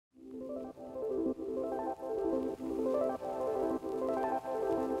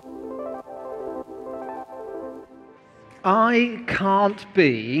I can't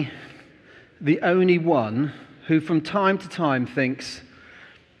be the only one who from time to time thinks,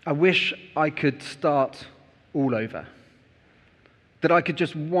 I wish I could start all over. That I could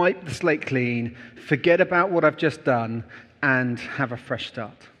just wipe the slate clean, forget about what I've just done, and have a fresh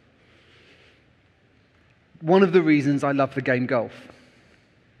start. One of the reasons I love the game golf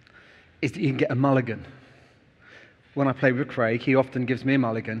is that you can get a mulligan. When I play with Craig, he often gives me a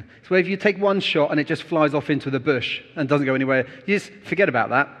mulligan. So if you take one shot and it just flies off into the bush and doesn't go anywhere, you just forget about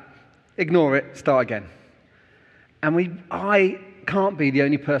that, ignore it, start again. And I can't be the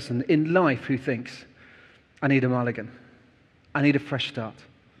only person in life who thinks, I need a mulligan. I need a fresh start.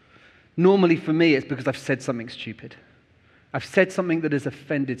 Normally for me, it's because I've said something stupid. I've said something that has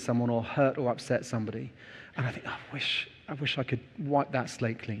offended someone or hurt or upset somebody. And I think, I wish I could wipe that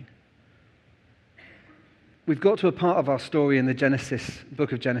slate clean. We've got to a part of our story in the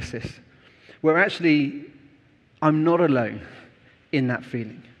book of Genesis, where actually I'm not alone in that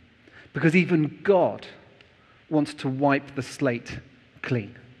feeling. Because even God wants to wipe the slate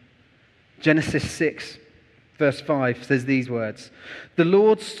clean. Genesis 6, verse 5 says these words, "The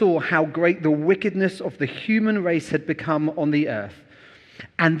Lord saw how great the wickedness of the human race had become on the earth,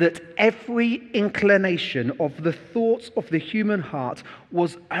 and that every inclination of the thoughts of the human heart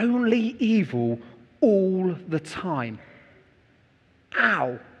was only evil all the time."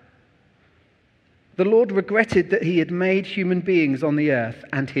 Ow! The Lord regretted that he had made human beings on the earth,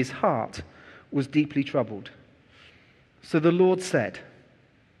 and his heart was deeply troubled. So the Lord said,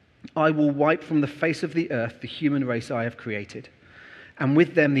 "I will wipe from the face of the earth the human race I have created, and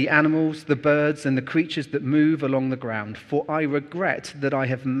with them the animals, the birds, and the creatures that move along the ground, for I regret that I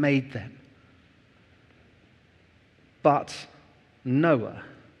have made them." But Noah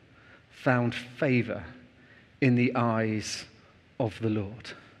found favor in the eyes of the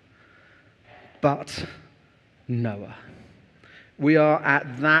Lord. But Noah. We are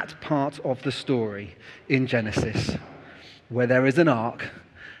at that part of the story in Genesis where there is an ark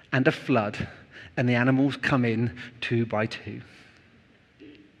and a flood and the animals come in 2 by 2.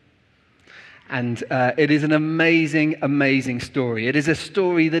 And it is an amazing, amazing story. It is a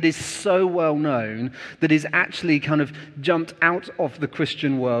story that is so well known that is actually kind of jumped out of the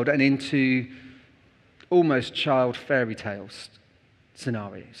Christian world and into almost child fairy tales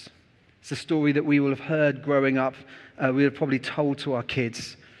scenarios. It's a story that we will have heard growing up. We have probably told to our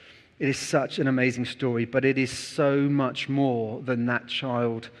kids. It is such an amazing story, but it is so much more than that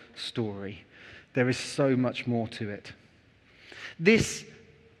child story. There is so much more to it. This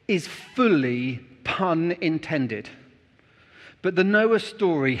is fully pun intended. But the Noah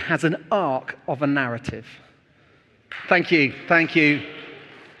story has an arc of a narrative. Thank you. There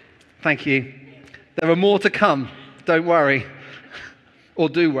are more to come, don't worry. Or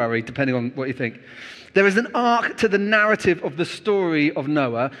do worry, depending on what you think. There is an arc to the narrative of the story of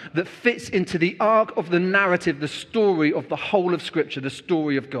Noah that fits into the arc of the narrative, the story of the whole of Scripture, the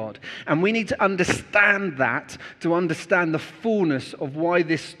story of God. And we need to understand that to understand the fullness of why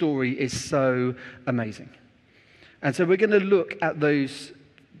this story is so amazing. And so we're going to look at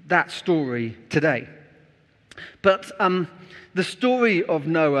that story today. But the story of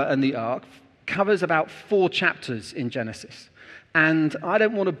Noah and the ark covers about 4 chapters in Genesis. And I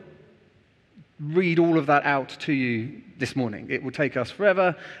don't want to read all of that out to you this morning. It will take us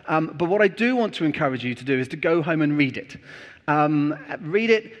forever. But what I do want to encourage you to do is to go home and read it.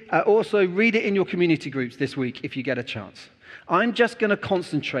 Also read it in your community groups this week if you get a chance. I'm just going to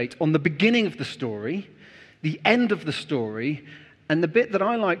concentrate on the beginning of the story, the end of the story, and the bit that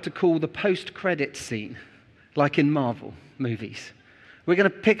I like to call the post-credit scene, like in Marvel movies. We're going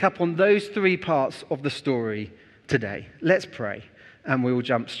to pick up on those 3 parts of the story today. Let's pray, and we will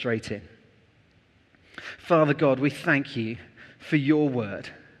jump straight in. Father God, we thank you for your word.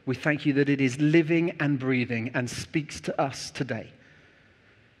 We thank you that it is living and breathing and speaks to us today.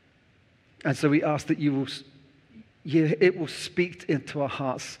 And so we ask that it will speak into our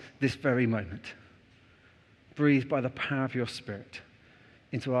hearts this very moment. Breathe by the power of your Spirit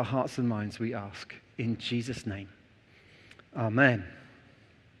into our hearts and minds, we ask. In Jesus' name. Amen.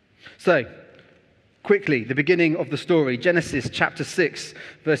 So, quickly, the beginning of the story, Genesis chapter 6,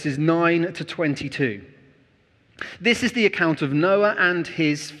 verses 9 to 22. This is the account of Noah and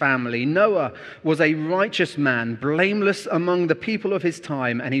his family. Noah was a righteous man, blameless among the people of his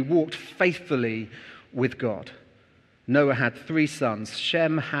time, and he walked faithfully with God. Noah had 3 sons,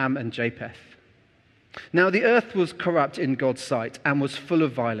 Shem, Ham, and Japheth. Now the earth was corrupt in God's sight and was full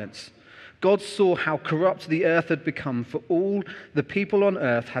of violence. God saw how corrupt the earth had become, for all the people on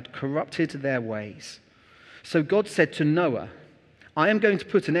earth had corrupted their ways. So God said to Noah, "I am going to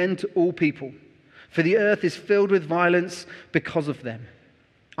put an end to all people. For the earth is filled with violence because of them.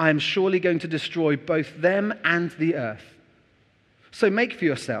 I am surely going to destroy both them and the earth. So make for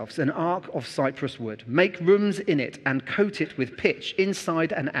yourselves an ark of cypress wood. Make rooms in it and coat it with pitch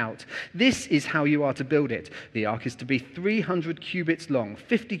inside and out. This is how you are to build it. The ark is to be 300 cubits long,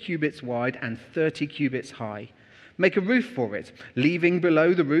 50 cubits wide, and 30 cubits high. Make a roof for it, leaving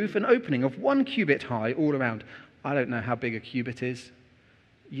below the roof an opening of 1 cubit high all around. I don't know how big a cubit is.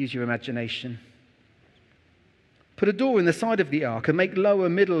 Use your imagination. Put a door in the side of the ark and make lower,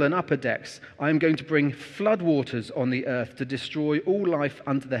 middle, and upper decks. I am going to bring flood waters on the earth to destroy all life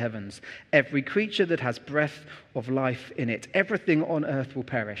under the heavens. Every creature that has breath of life in it. Everything on earth will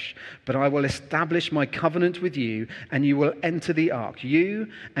perish. But I will establish my covenant with you, and you will enter the ark, you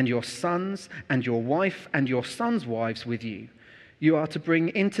and your sons and your wife and your sons' wives with you. You are to bring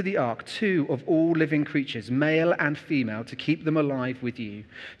into the ark 2 of all living creatures, male and female, to keep them alive with you.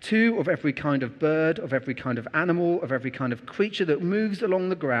 2 of every kind of bird, of every kind of animal, of every kind of creature that moves along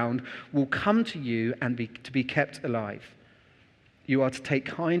the ground will come to you and be kept alive. You are to take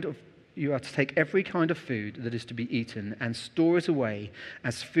every kind of food that is to be eaten and store it away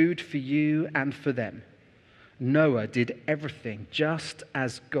as food for you and for them. Noah did everything just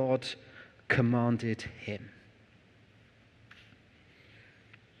as God commanded him.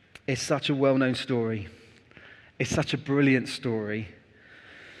 It's such a well-known story. It's such a brilliant story.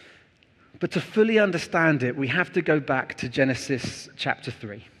 But to fully understand it, we have to go back to Genesis chapter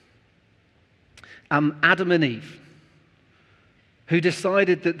 3. Adam and Eve, who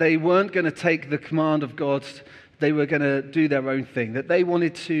decided that they weren't going to take the command of God, they were going to do their own thing, that they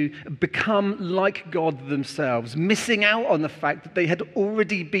wanted to become like God themselves, missing out on the fact that they had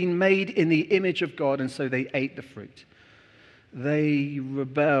already been made in the image of God, and so they ate the fruit. They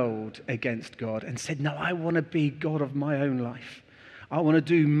rebelled against God and said, no, I want to be God of my own life. I want to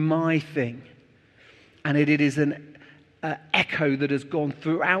do my thing. And it is an echo that has gone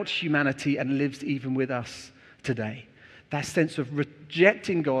throughout humanity and lives even with us today. That sense of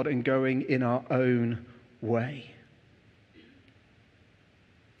rejecting God and going in our own way.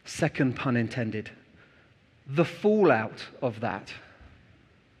 Second pun intended. The fallout of that.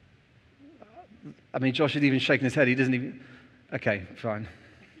 I mean, Josh is even shaking his head. He doesn't even... Okay, fine.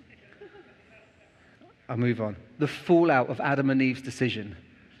 I'll move on. The fallout of Adam and Eve's decision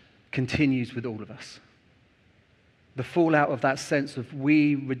continues with all of us. The fallout of that sense of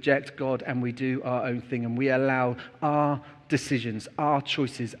we reject God and we do our own thing and we allow our decisions, our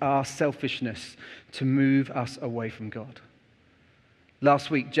choices, our selfishness to move us away from God. Last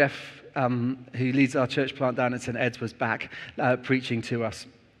week, Jeff, who leads our church plant down at St. Ed's, was back preaching to us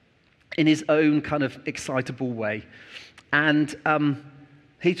in his own kind of excitable way. And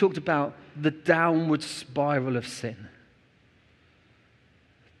he talked about the downward spiral of sin.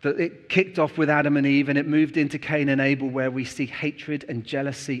 That it kicked off with Adam and Eve and it moved into Cain and Abel, where we see hatred and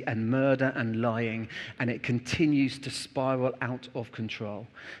jealousy and murder and lying, and it continues to spiral out of control.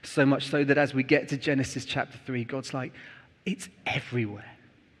 So much so that as we get to Genesis chapter 3, God's like, it's everywhere.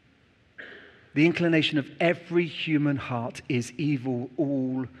 The inclination of every human heart is evil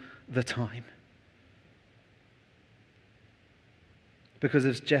all the time. Because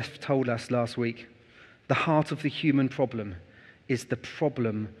as Jeff told us last week, the heart of the human problem is the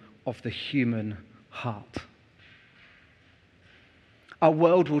problem of the human heart. Our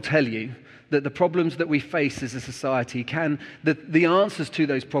world will tell you that the problems that we face as a society the answers to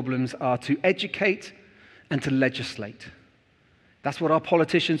those problems are to educate and to legislate. That's what our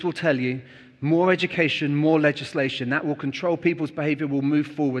politicians will tell you. More education, more legislation. That will control people's behavior, will move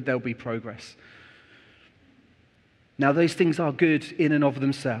forward, there'll be progress. Now, those things are good in and of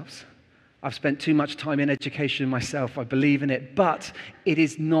themselves. I've spent too much time in education myself. I believe in it. But it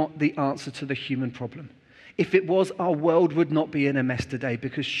is not the answer to the human problem. If it was, our world would not be in a mess today,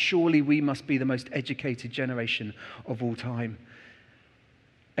 because surely we must be the most educated generation of all time.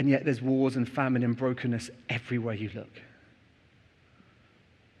 And yet there's wars and famine and brokenness everywhere you look.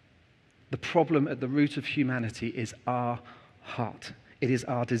 The problem at the root of humanity is our heart. It is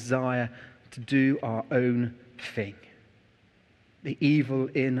our desire to do our own thing. The evil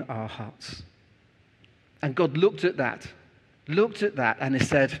in our hearts. And God looked at that and he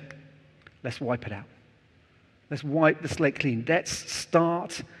said, let's wipe it out. Let's wipe the slate clean. Let's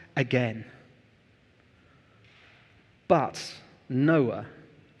start again. But Noah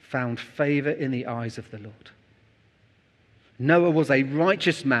found favor in the eyes of the Lord. Noah was a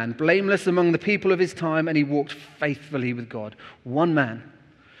righteous man, blameless among the people of his time, and he walked faithfully with God. One man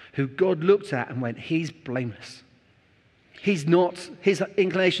who God looked at and went, he's blameless. He's not, his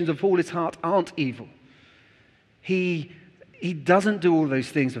inclinations of all his heart aren't evil. He He doesn't do all those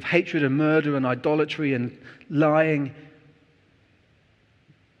things of hatred and murder and idolatry and lying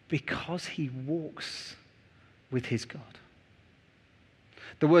because he walks with his God.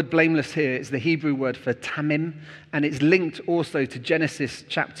 The word blameless here is the Hebrew word for tamim, and it's linked also to Genesis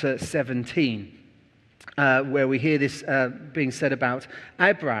chapter 17, where we hear this being said about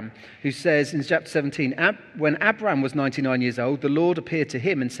Abram, who says in chapter 17, when Abram was 99 years old, the Lord appeared to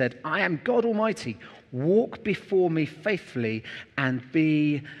him and said, I am God Almighty. Walk before me faithfully and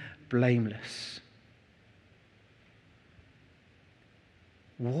be blameless.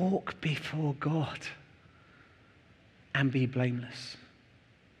 Walk before God and be blameless.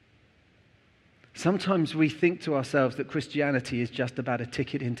 Sometimes we think to ourselves that Christianity is just about a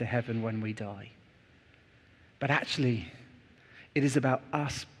ticket into heaven when we die. But actually, it is about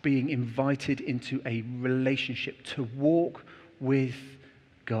us being invited into a relationship to walk with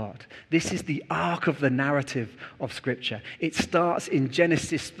God. This is the arc of the narrative of Scripture. It starts in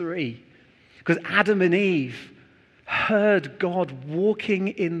Genesis 3, because Adam and Eve heard God walking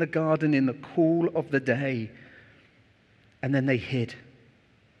in the garden in the cool of the day, and then they hid.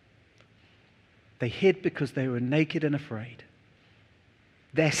 They hid because they were naked and afraid.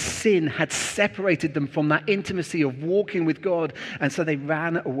 Their sin had separated them from that intimacy of walking with God, and so they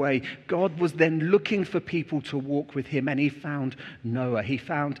ran away. God was then looking for people to walk with him, and he found Noah. He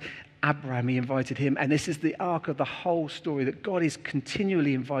found Abraham. He invited him, and this is the arc of the whole story, that God is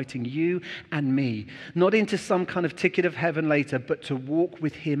continually inviting you and me, not into some kind of ticket of heaven later, but to walk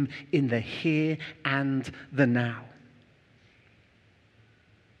with him in the here and the now.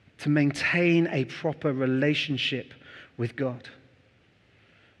 To maintain a proper relationship with God.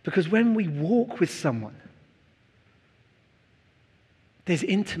 Because when we walk with someone, there's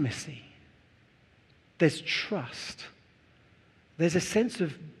intimacy, there's trust, there's a sense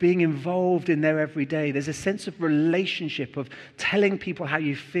of being involved in their everyday, there's a sense of relationship, of telling people how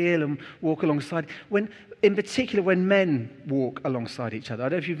you feel and walk alongside. In particular, when men walk alongside each other, I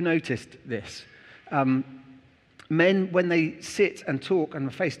don't know if you've noticed this. Men, when they sit and talk and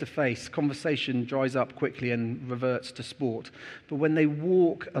are face-to-face, conversation dries up quickly and reverts to sport. But when they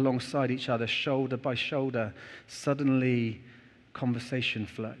walk alongside each other, shoulder by shoulder, suddenly conversation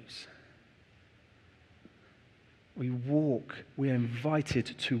flows. We are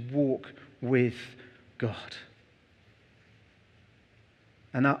invited to walk with God.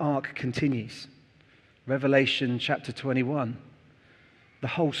 And that arc continues. Revelation chapter 21. The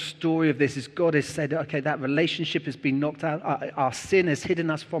whole story of this is God has said, okay, that relationship has been knocked out. Our sin has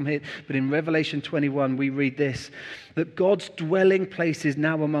hidden us from it. But in Revelation 21, we read this, that God's dwelling place is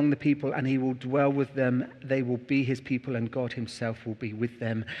now among the people, and he will dwell with them. They will be his people, and God himself will be with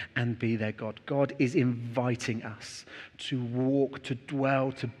them and be their God. God is inviting us to walk, to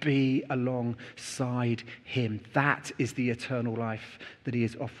dwell, to be alongside him. That is the eternal life that he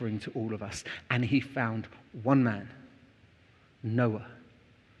is offering to all of us. And he found one man, Noah,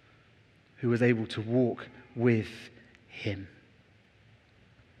 who was able to walk with him.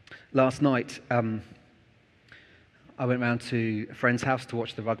 Last night, I went round to a friend's house to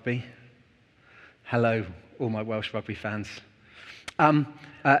watch the rugby. Hello, all my Welsh rugby fans.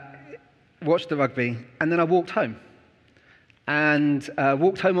 Watched the rugby, and then I walked home. And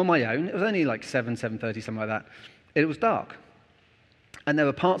walked home on my own. It was only like 7:30, something like that. It was dark. And there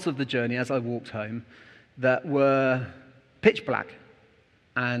were parts of the journey as I walked home that were pitch black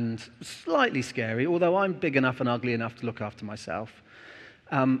and slightly scary, although I'm big enough and ugly enough to look after myself.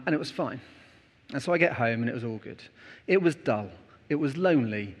 And it was fine. And so I get home and it was all good. It was dull. It was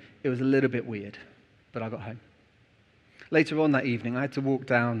lonely. It was a little bit weird. But I got home. Later on that evening, I had to walk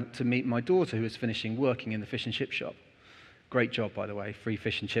down to meet my daughter who was finishing working in the fish and chip shop. Great job, by the way. Free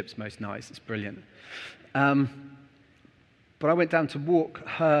fish and chips most nights. It's brilliant. But I went down to walk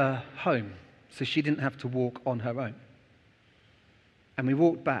her home so she didn't have to walk on her own. And we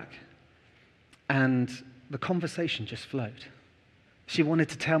walked back, and the conversation just flowed. She wanted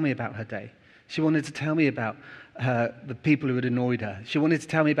to tell me about her day. She wanted to tell me about the people who had annoyed her. She wanted to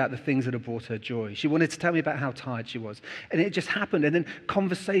tell me about the things that had brought her joy. She wanted to tell me about how tired she was. And it just happened, and then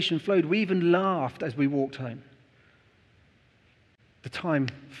conversation flowed. We even laughed as we walked home. The time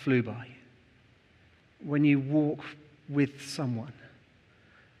flew by. When you walk with someone,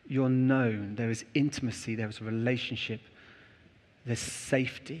 you're known. There is intimacy. There is a relationship. There's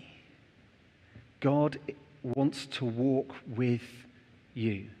safety. God wants to walk with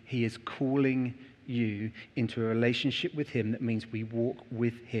you. He is calling you into a relationship with him that means we walk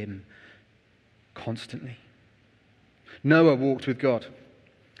with him constantly. Noah walked with God.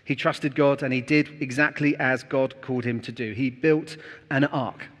 He trusted God and he did exactly as God called him to do. He built an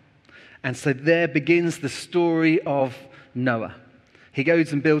ark. And so there begins the story of Noah. He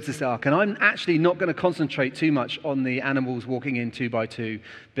goes and builds this ark. And I'm actually not going to concentrate too much on the animals walking in 2 by 2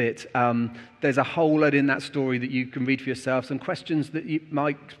 bit. There's a whole lot in that story that you can read for yourself. Some questions that you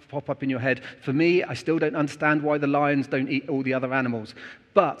might pop up in your head. For me, I still don't understand why the lions don't eat all the other animals.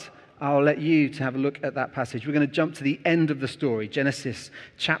 But I'll let you to have a look at that passage. We're going to jump to the end of the story, Genesis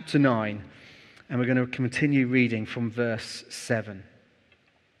chapter 9. And we're going to continue reading from verse 7.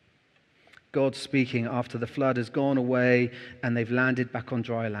 God speaking after the flood has gone away and they've landed back on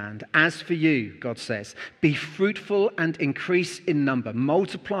dry land. As for you, God says, be fruitful and increase in number.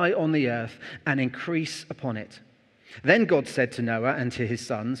 Multiply on the earth and increase upon it. Then God said to Noah and to his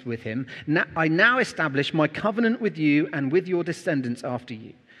sons with him, I now establish my covenant with you and with your descendants after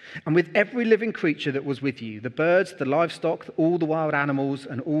you, and with every living creature that was with you, the birds, the livestock, all the wild animals,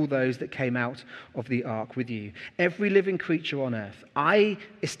 and all those that came out of the ark with you. Every living creature on earth, I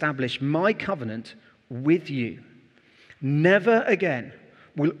establish my covenant with you. Never again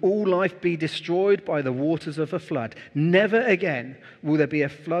will all life be destroyed by the waters of a flood. Never again will there be a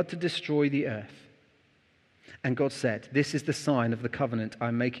flood to destroy the earth. And God said, this is the sign of the covenant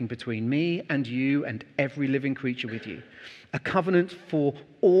I'm making between me and you and every living creature with you. A covenant for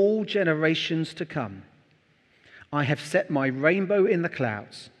all generations to come. I have set my rainbow in the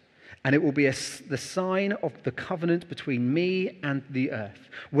clouds, and it will be the sign of the covenant between me and the earth.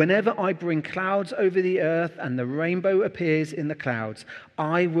 Whenever I bring clouds over the earth and the rainbow appears in the clouds,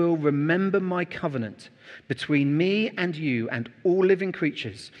 I will remember my covenant between me and you and all living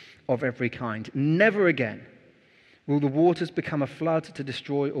creatures of every kind. Never again will the waters become a flood to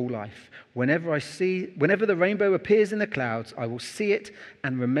destroy all life. Whenever the rainbow appears in the clouds, I will see it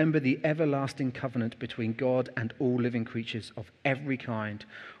and remember the everlasting covenant between God and all living creatures of every kind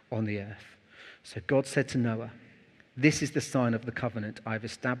on the earth. So God said to Noah, this is the sign of the covenant I've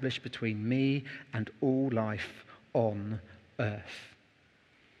established between me and all life on earth.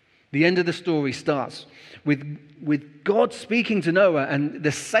 The end of the story starts with God speaking to Noah and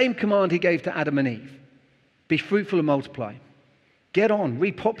the same command he gave to Adam and Eve. Be fruitful and multiply. Get on,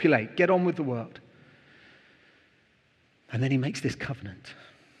 repopulate, get on with the world. And then he makes this covenant.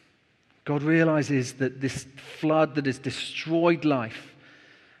 God realizes that this flood that has destroyed life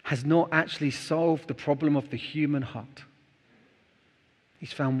has not actually solved the problem of the human heart.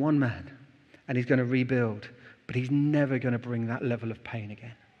 He's found one man and he's going to rebuild, but he's never going to bring that level of pain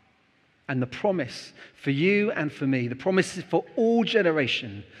again. And the promise for you and for me, the promise for all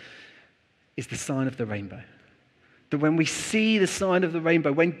generation, is the sign of the rainbow. That when we see the sign of the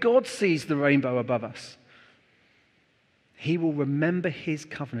rainbow, when God sees the rainbow above us, he will remember his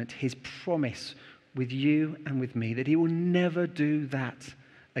covenant, his promise with you and with me, that he will never do that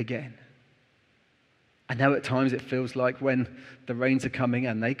again. I know at times it feels like when the rains are coming,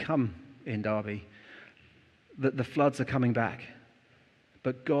 and they come in Derby, that the floods are coming back.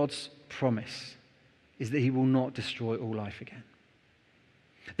 But God's promise is that he will not destroy all life again.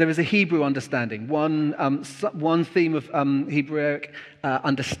 There is a Hebrew understanding. One theme of Hebraic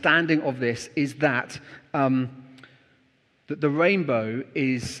understanding of this is that the rainbow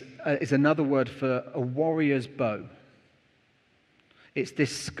is another word for a warrior's bow. It's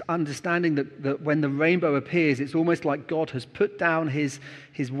this understanding that when the rainbow appears, it's almost like God has put down his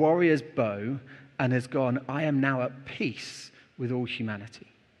warrior's bow and has gone, I am now at peace with all humanity.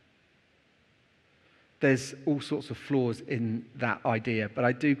 There's all sorts of flaws in that idea, but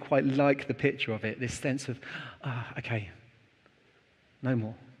I do quite like the picture of it, this sense of, okay, no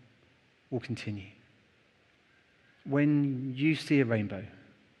more. We'll continue. When you see a rainbow,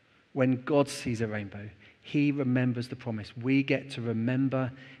 when God sees a rainbow, he remembers the promise. We get to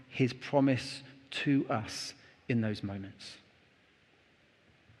remember his promise to us in those moments.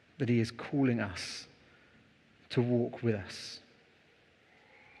 That he is calling us to walk with us.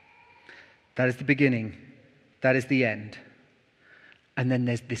 That is the beginning. That is the end. And then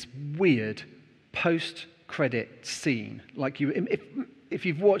there's this weird post-credit scene. Like if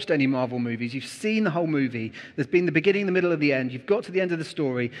you've watched any Marvel movies, you've seen the whole movie. There's been the beginning, the middle, and the end. You've got to the end of the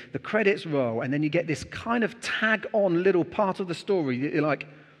story. The credits roll, and then you get this kind of tag-on little part of the story. You're like,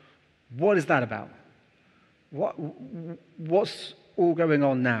 what is that about? What's all going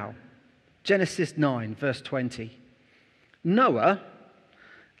on now? Genesis 9, verse 20. Noah,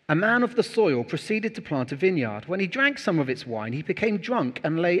 a man of the soil, proceeded to plant a vineyard. When he drank some of its wine, he became drunk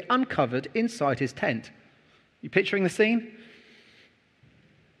and lay uncovered inside his tent. You picturing the scene?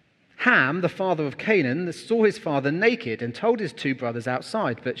 Ham, the father of Canaan, saw his father naked and told his two brothers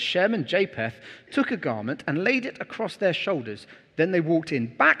outside. But Shem and Japheth took a garment and laid it across their shoulders. Then they walked in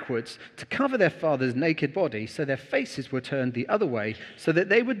backwards to cover their father's naked body, so their faces were turned the other way, so that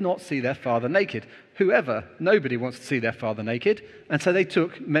they would not see their father naked. Nobody wants to see their father naked, and so they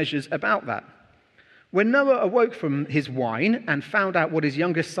took measures about that. When Noah awoke from his wine and found out what his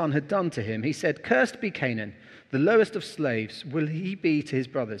youngest son had done to him, he said, "Cursed be Canaan, the lowest of slaves will he be to his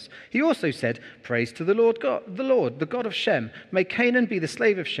brothers." He also said, "Praise to the Lord, the God of Shem. May Canaan be the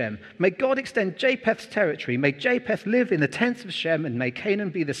slave of Shem. May God extend Japheth's territory. May Japheth live in the tents of Shem, and may Canaan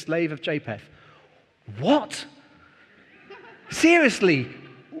be the slave of Japheth." What? Seriously?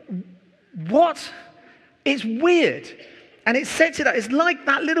 What? It's weird. And it sets it up. It's like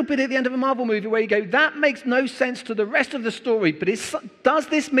that little bit at the end of a Marvel movie where you go, that makes no sense to the rest of the story, but does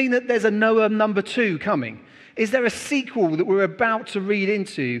this mean that there's a Noah number 2 coming? Is there a sequel that we're about to read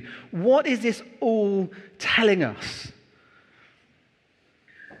into? What is this all telling us?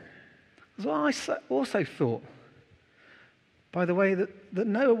 So I also thought, by the way, that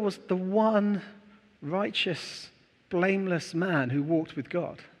Noah was the one righteous, blameless man who walked with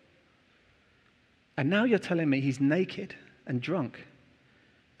God. And now you're telling me he's naked and drunk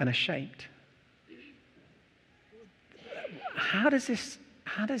and ashamed. How does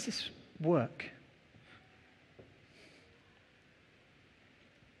this work?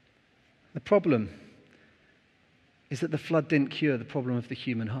 The problem is that the flood didn't cure the problem of the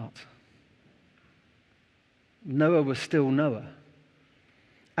human heart. Noah was still Noah.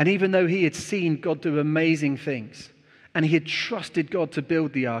 And even though he had seen God do amazing things, and he had trusted God to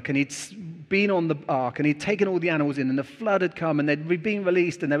build the ark, and he'd been on the ark, and he'd taken all the animals in, and the flood had come, and they'd been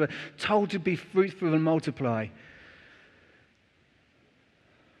released, and they were told to be fruitful and multiply,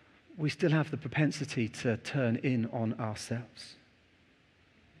 we still have the propensity to turn in on ourselves.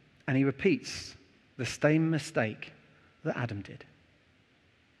 And he repeats the same mistake that Adam did.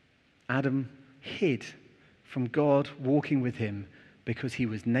 Adam hid from God walking with him because he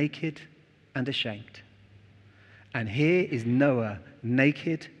was naked and ashamed. And here is Noah,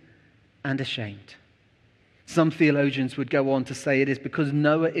 naked and ashamed. Some theologians would go on to say it is because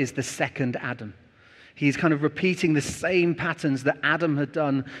Noah is the second Adam. He's kind of repeating the same patterns that Adam had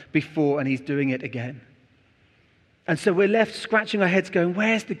done before, and he's doing it again. And so we're left scratching our heads going,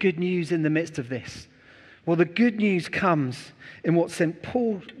 where's the good news in the midst of this? Well, the good news comes in what St.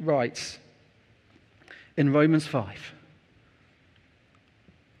 Paul writes in Romans 5,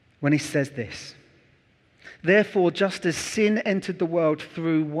 when he says this: "Therefore, just as sin entered the world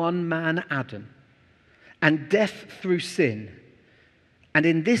through one man, Adam, and death through sin, and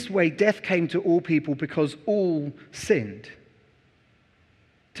in this way death came to all people because all sinned.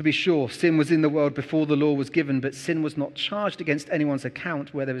 To be sure, sin was in the world before the law was given, but sin was not charged against anyone's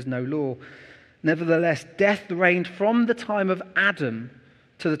account where there was no law. Nevertheless, death reigned from the time of Adam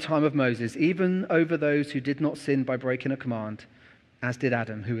to the time of Moses, even over those who did not sin by breaking a command, as did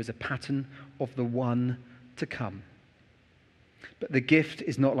Adam, who is a pattern of the one to come. But the gift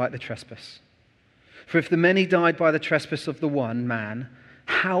is not like the trespass. For if the many died by the trespass of the one man,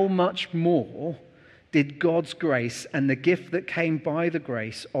 how much more did God's grace and the gift that came by the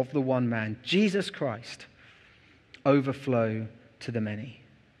grace of the one man, Jesus Christ, overflow to the many?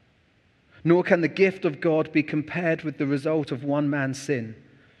 Nor can the gift of God be compared with the result of one man's sin.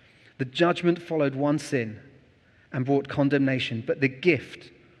 The judgment followed one sin and brought condemnation, but the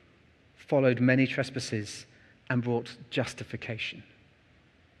gift followed many trespasses and brought justification.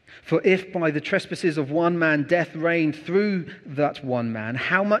 For if by the trespasses of one man death reigned through that one man,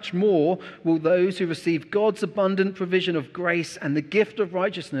 how much more will those who receive God's abundant provision of grace and the gift of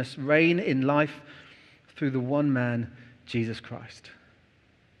righteousness reign in life through the one man, Jesus Christ?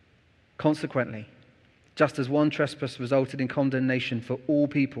 Consequently, just as one trespass resulted in condemnation for all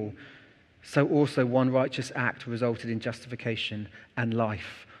people, so also one righteous act resulted in justification and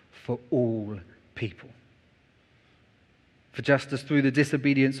life for all people. For just as through the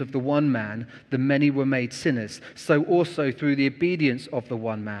disobedience of the one man, the many were made sinners, so also through the obedience of the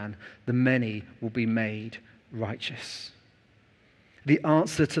one man, the many will be made righteous. The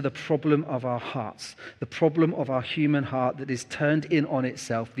answer to the problem of our hearts, the problem of our human heart that is turned in on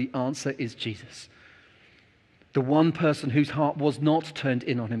itself, the answer is Jesus. The one person whose heart was not turned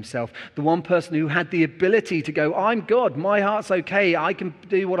in on himself, the one person who had the ability to go, I'm God, my heart's okay, I can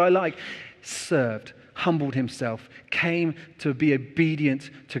do what I like, served, humbled himself, came to be obedient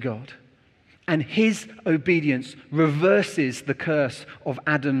to God. And his obedience reverses the curse of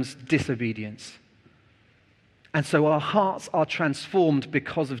Adam's disobedience. And so our hearts are transformed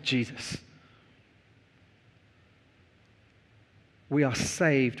because of Jesus. We are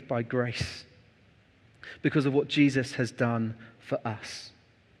saved by grace because of what Jesus has done for us.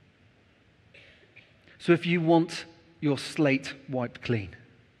 So if you want your slate wiped clean.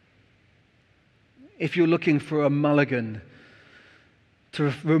 If you're looking for a mulligan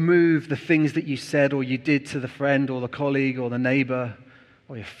to remove the things that you said or you did to the friend or the colleague or the neighbor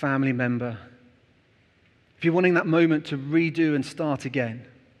or your family member, if you're wanting that moment to redo and start again,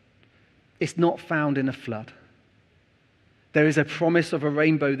 it's not found in a flood. There is a promise of a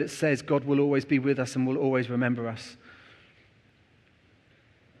rainbow that says God will always be with us and will always remember us.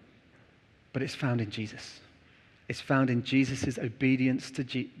 But it's found in Jesus. It's found in Jesus' obedience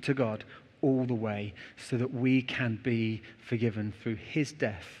to God all the way so that we can be forgiven through his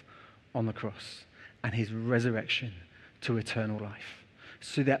death on the cross and his resurrection to eternal life,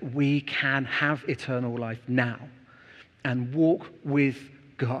 so that we can have eternal life now and walk with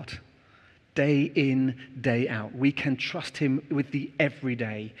God day in, day out. We can trust him with the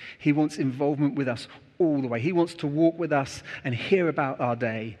everyday. He wants involvement with us all the way. He wants to walk with us and hear about our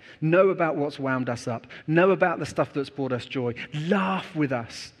day, know about what's wound us up, know about the stuff that's brought us joy, laugh with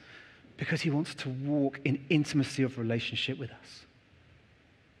us, because he wants to walk in intimacy of relationship with us.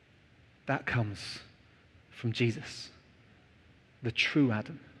 That comes from Jesus, the true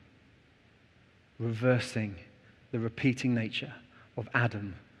Adam, reversing the repeating nature of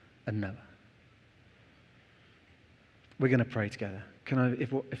Adam and Noah. We're going to pray together.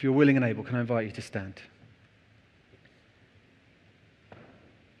 If you're willing and able, can I invite you to stand?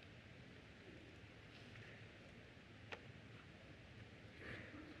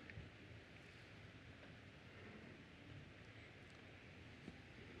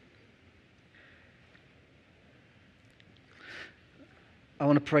 I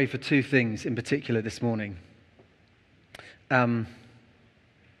want to pray for two things in particular this morning. The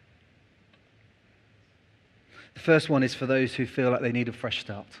first one is for those who feel like they need a fresh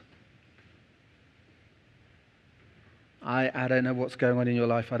start. I don't know what's going on in your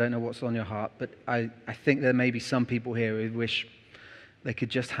life. I don't know what's on your heart. But I think there may be some people here who wish they could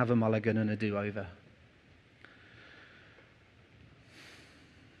just have a mulligan and a do-over.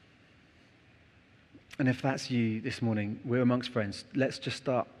 And if that's you this morning, we're amongst friends. Let's just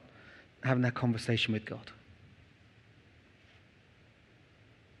start having that conversation with God.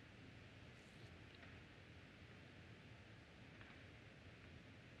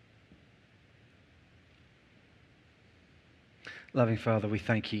 Loving Father, we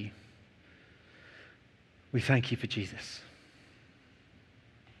thank you. We thank you for Jesus.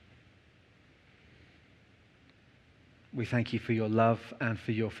 We thank you for your love and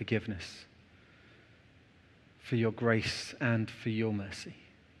for your forgiveness, for your grace and for your mercy.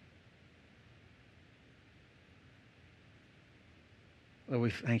 Lord, we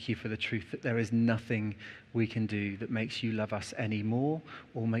thank you for the truth that there is nothing we can do that makes you love us any more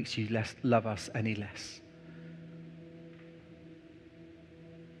or makes you love us any less.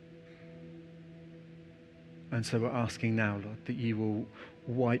 And so we're asking now, Lord, that you will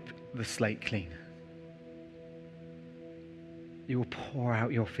wipe the slate clean. You will pour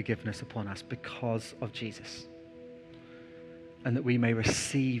out your forgiveness upon us because of Jesus. And that we may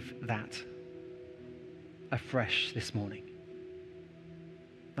receive that afresh this morning.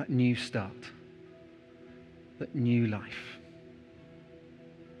 That new start. That new life.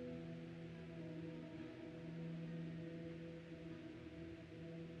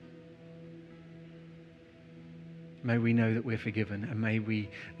 May we know that we're forgiven, and may we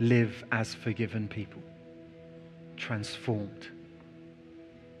live as forgiven people, transformed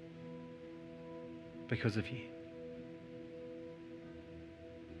because of you.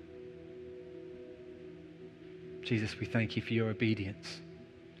 Jesus, we thank you for your obedience,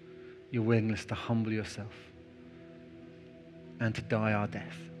 your willingness to humble yourself and to die our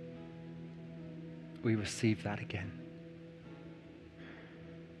death. We receive that again.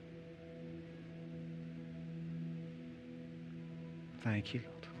 Thank you,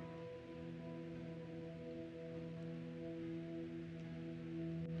 Lord.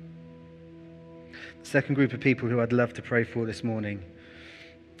 The second group of people who I'd love to pray for this morning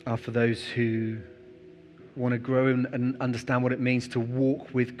are for those who want to grow and understand what it means to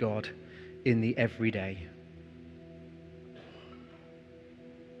walk with God in the everyday.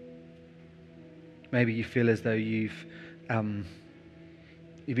 Maybe you feel as though you've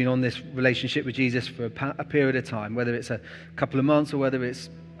been on this relationship with Jesus for a period of time, whether it's a couple of months or whether it's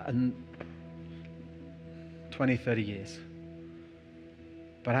 20, 30 years.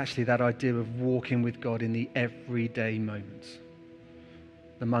 But actually that idea of walking with God in the everyday moments,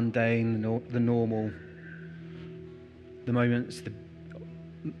 the mundane, the normal, the moments, the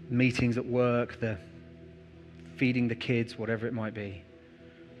meetings at work, the feeding the kids, whatever it might be,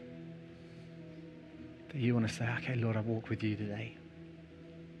 that you want to say, okay, Lord, I walk with you today.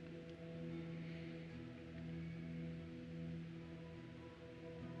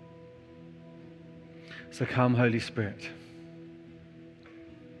 So come, Holy Spirit,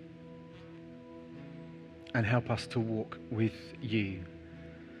 and help us to walk with you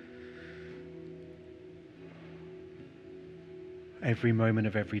every moment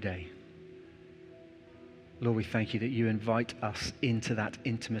of every day. Lord, we thank you that you invite us into that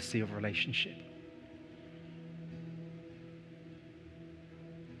intimacy of relationship.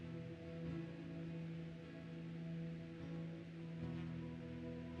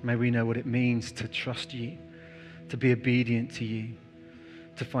 May we know what it means to trust you, to be obedient to you,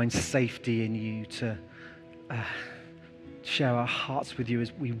 to find safety in you, to share our hearts with you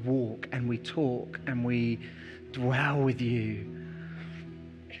as we walk and we talk and we dwell with you.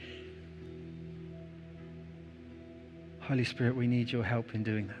 Holy Spirit, we need your help in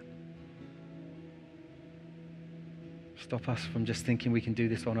doing that. Stop us from just thinking we can do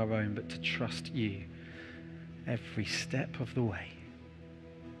this on our own, but to trust you every step of the way.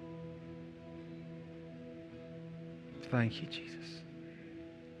 Thank you, Jesus.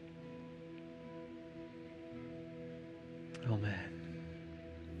 Amen.